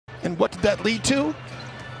And what did that lead to?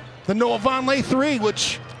 The Noah Vonleh three,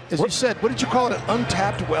 which, as you said, what did you call it? An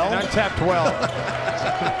untapped well? An untapped well.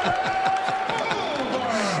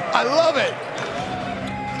 I love it.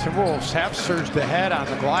 Timberwolves have surged ahead on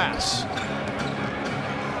the glass.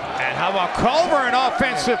 And how about Culver, an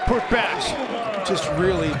offensive putback? Just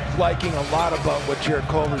really liking a lot about what Jarrett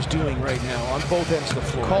Culver's doing right now on both ends of the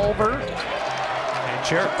floor. Culver. And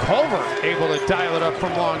Jarrett Culver able to dial it up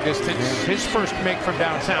from long distance. His first make from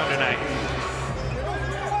downtown tonight.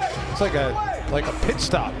 It's like a pit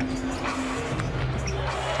stop.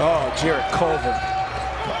 Oh, Jarrett Culver.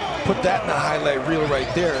 Put that in the highlight reel right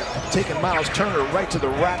there. Taking Miles Turner right to the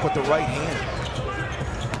rack with the right hand.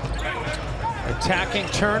 Attacking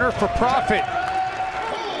Turner for profit.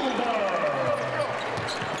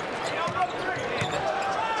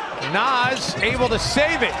 Nas able to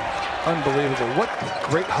save it. Unbelievable. What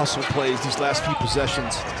great hustle plays these last few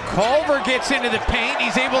possessions. Culver gets into the paint.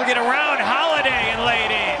 He's able to get around Holiday and lay it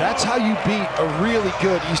in. That's how you beat a really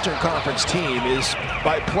good Eastern Conference team, is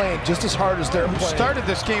by playing just as hard as they're playing. Started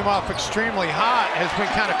this game off extremely hot. Has been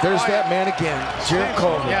kind of There's quiet. that man again, Jarrett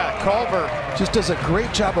Culver. Yeah, Culver. Just does a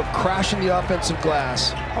great job of crashing the offensive glass.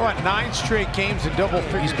 How about 9 straight games in double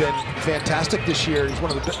figures? He's been fantastic this year. He's one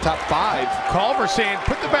of the top 5. Culver saying,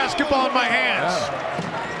 put the basketball in my hands. Yeah.